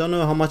game. I don't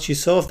know how much you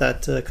saw of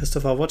that,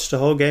 Christopher. I watched the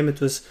whole game.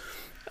 It was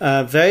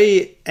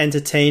very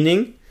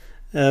entertaining.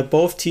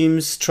 Both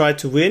teams tried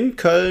to win.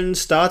 Köln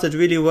started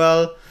really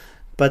well,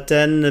 but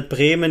then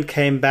Bremen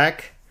came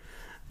back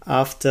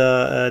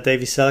after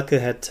Davy Selke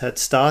had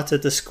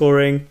started the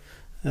scoring.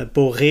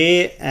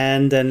 Boré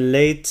and then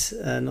Boré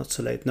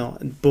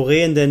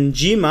and then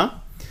Jima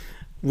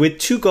with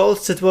 2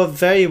 goals that were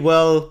very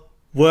well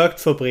worked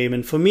for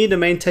Bremen. For me, the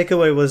main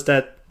takeaway was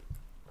that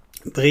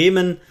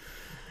Bremen,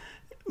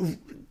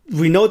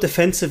 we know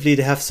defensively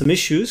they have some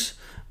issues,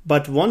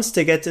 but once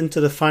they get into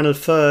the final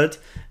third,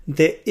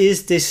 there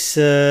is this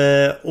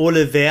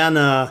Ole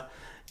Werner,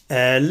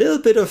 a little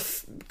bit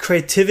of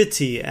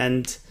creativity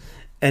and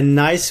a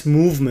nice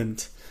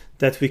movement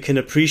that we can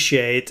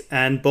appreciate,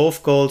 and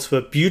both goals were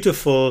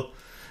beautiful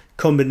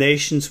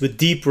combinations with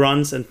deep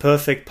runs and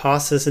perfect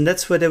passes, and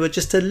that's where they were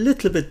just a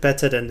little bit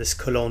better than this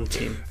Cologne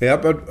team. Yeah,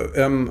 but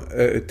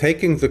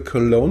taking the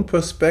Cologne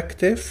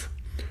perspective,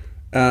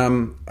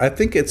 I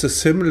think it's a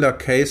similar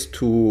case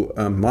to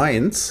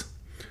Mainz,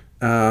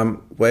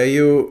 where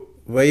you're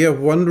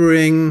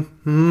wondering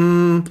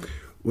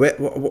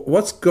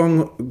what's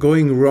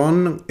going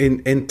wrong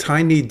in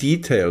tiny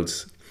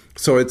details.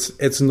 So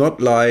it's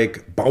not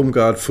like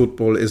Baumgart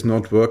football is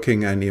not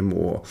working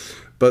anymore,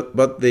 but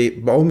the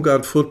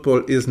Baumgart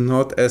football is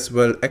not as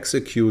well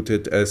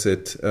executed as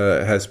it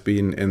has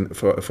been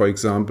for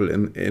example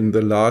in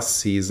the last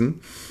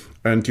season,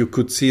 and you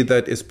could see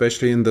that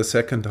especially in the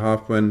second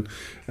half when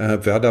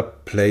Werder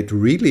played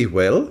really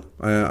well.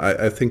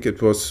 I think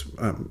it was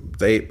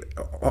they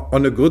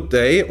on a good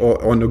day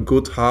or on a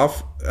good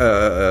half,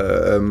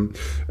 on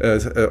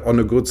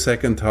a good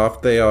second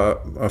half, they are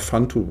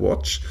fun to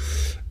watch.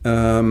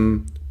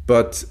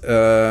 But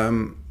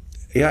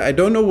I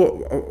don't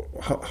know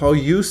how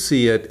you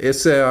see it.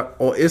 Is there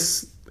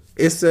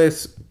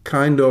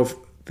kind of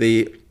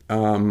the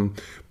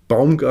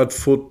Baumgart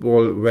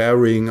football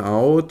wearing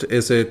out?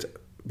 Is it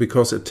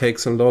because it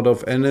takes a lot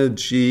of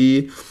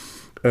energy?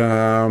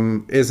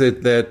 Is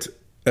it that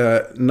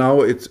now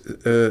it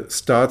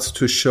starts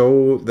to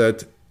show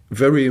that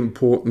very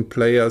important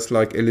players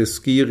like Elis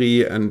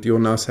Skiri and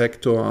Jonas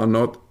Hector are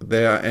not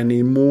there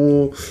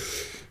anymore?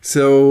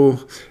 So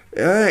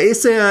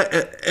is there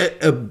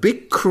a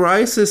big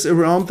crisis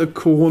around the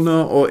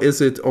corner, or is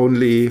it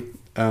only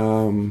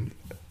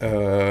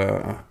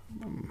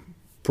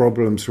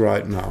problems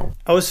right now.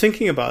 I was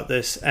thinking about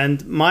this,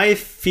 and my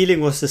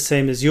feeling was the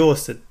same as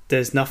yours, that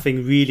there's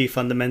nothing really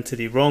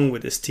fundamentally wrong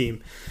with this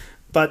team.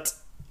 But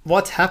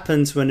what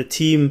happens when a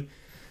team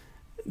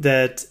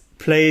that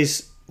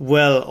plays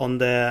well on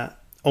their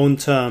own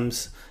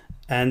terms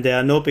and there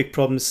are no big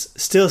problems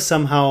still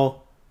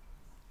somehow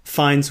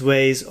finds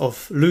ways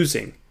of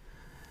losing?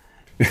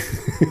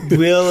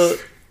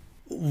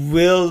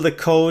 Will the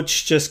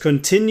coach just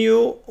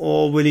continue,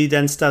 or will he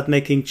then start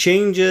making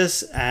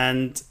changes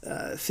and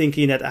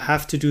thinking that I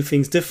have to do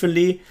things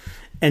differently?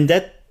 And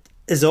that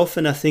is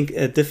often, I think,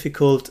 a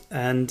difficult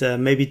and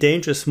maybe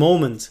dangerous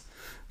moment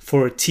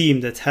for a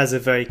team that has a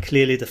very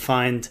clearly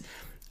defined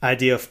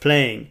idea of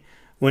playing.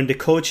 When the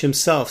coach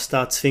himself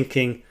starts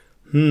thinking,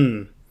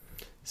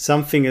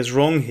 something is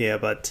wrong here,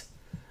 but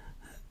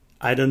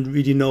I don't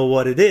really know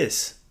what it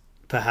is,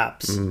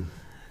 perhaps.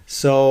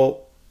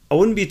 So I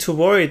wouldn't be too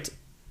worried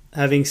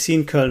having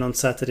seen Köln on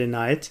Saturday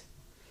night.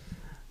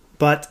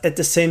 But at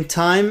the same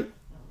time,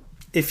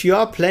 if you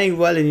are playing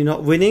well and you're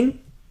not winning,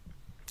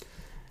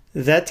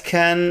 that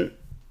can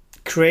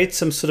create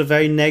some sort of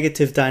very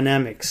negative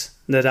dynamics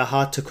that are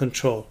hard to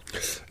control.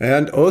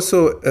 And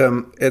also,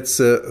 it's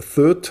the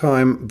third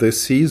time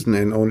this season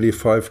in only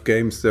 5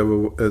 games they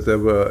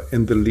were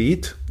in the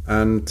lead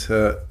and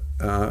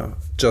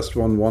just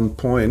won 1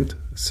 point.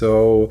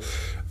 So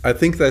I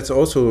think that's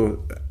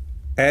also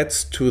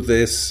adds to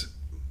this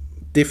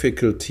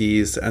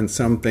difficulties and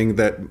something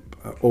that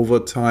over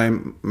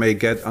time may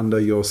get under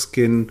your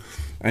skin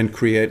and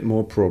create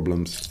more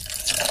problems.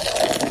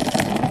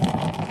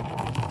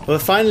 Well,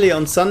 finally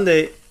on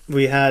Sunday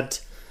we had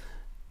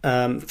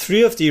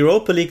 3 of the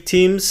Europa League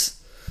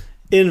teams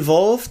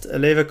involved.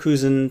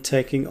 Leverkusen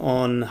taking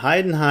on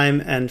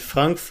Heidenheim and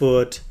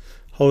Frankfurt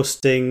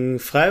hosting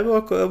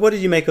Freiburg. What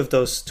did you make of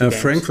those 2 games?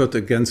 Frankfurt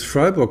against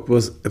Freiburg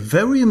was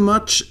very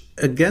much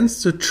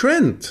against the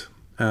trend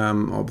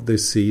of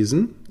this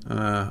season,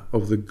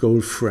 of the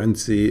goal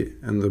frenzy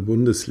in the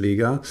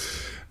Bundesliga,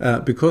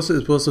 because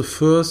it was the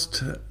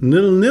first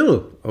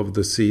 0-0 of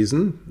the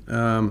season,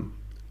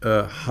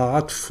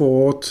 hard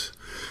fought,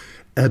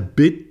 a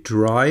bit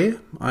dry.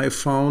 I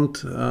found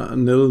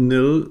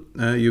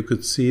 0-0. You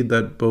could see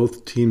that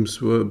both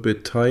teams were a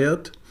bit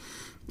tired.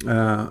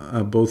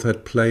 Both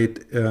had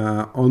played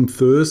on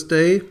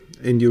Thursday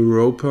in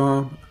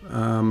Europa.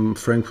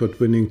 Frankfurt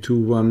winning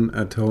 2-1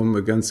 at home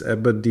against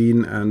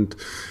Aberdeen, and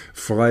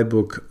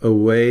Freiburg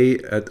away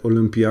at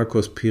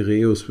Olympiakos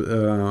Piraeus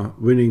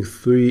winning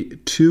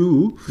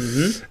 3-2.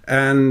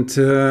 And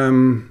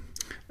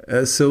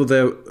so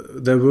there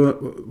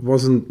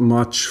wasn't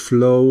much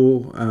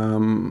flow.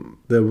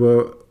 There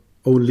were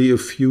only a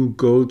few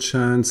goal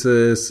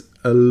chances,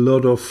 a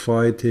lot of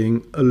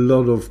fighting, a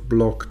lot of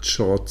blocked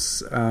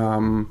shots.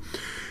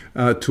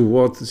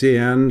 Towards the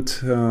end,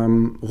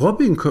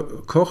 Robin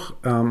Koch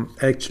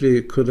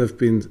actually could have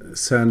been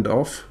sent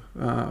off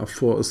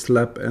for a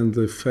slap in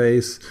the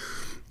face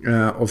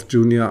of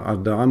Junior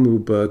Adamu,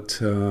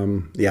 but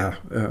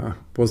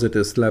was it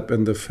a slap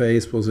in the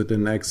face? Was it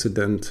an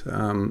accident?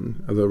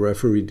 The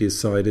referee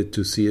decided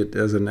to see it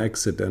as an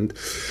accident.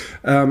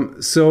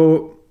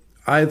 So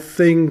I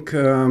think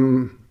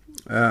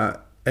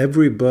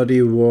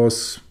everybody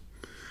was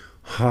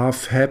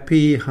half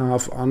happy,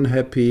 half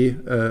unhappy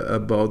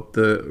about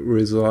the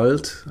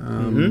result.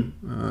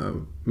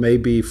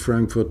 Maybe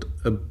Frankfurt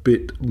a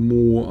bit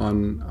more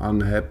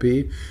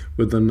unhappy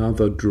with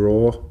another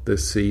draw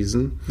this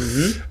season.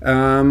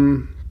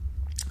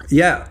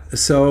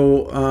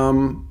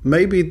 So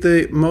maybe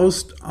the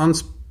most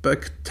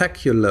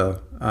unspectacular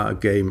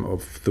game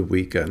of the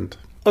weekend.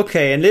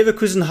 Okay, and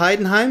Leverkusen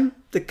Heidenheim,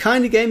 the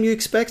kind of game you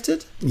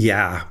expected?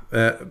 Yeah,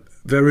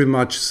 very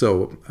much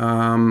so.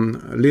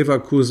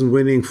 Leverkusen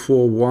winning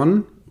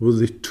 4-1 with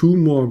the 2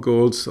 more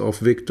goals of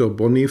Victor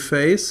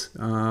Boniface,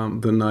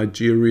 the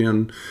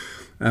Nigerian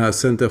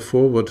centre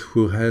forward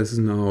who has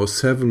now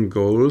 7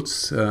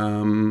 goals.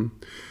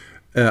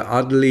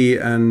 Adli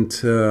and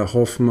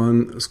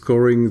Hoffmann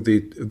scoring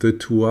the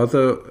 2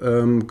 other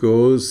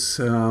goals,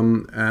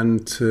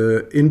 and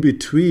in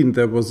between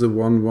there was a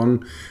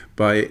 1-1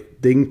 by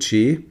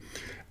Dingchi.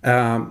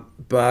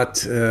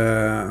 But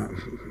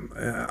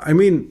I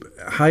mean,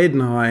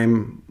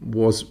 Heidenheim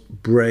was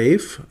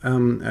brave,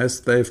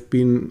 as they've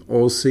been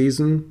all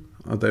season.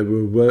 They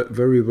were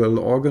very well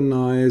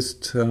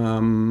organized,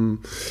 and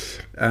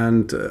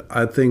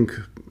I think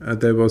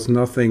there was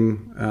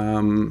nothing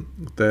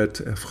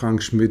that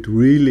Frank Schmidt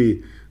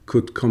really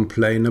could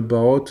complain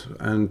about,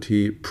 and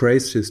he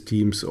praised his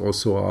teams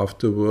also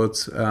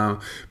afterwards.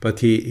 But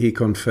he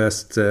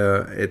confessed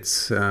that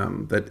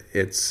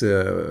it's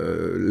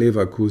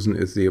Leverkusen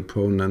is the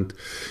opponent,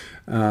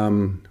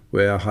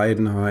 where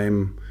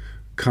Heidenheim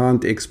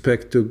can't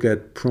expect to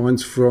get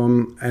points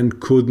from and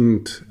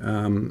couldn't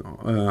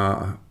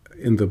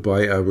in the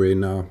Bayer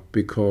Arena,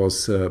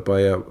 because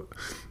Bayer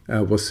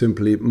was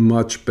simply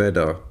much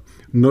better.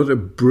 Not a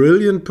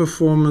brilliant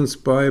performance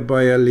by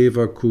Bayer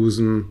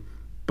Leverkusen,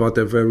 but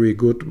a very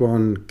good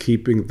one,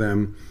 keeping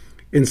them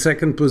in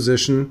second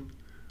position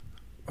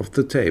of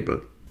the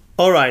table.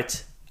 All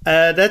right.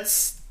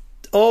 That's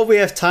all we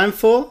have time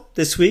for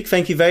this week.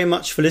 Thank you very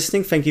much for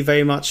listening. Thank you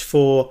very much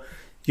for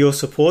your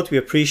support. We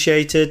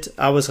appreciate it.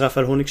 I was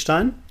Raphael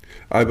Honigstein.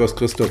 I was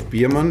Christoph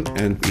Biermann,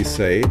 and we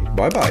say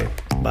bye-bye.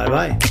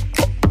 Bye-bye.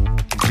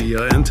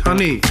 Beer and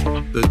Honey,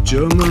 the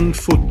German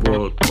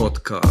football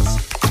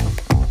podcast.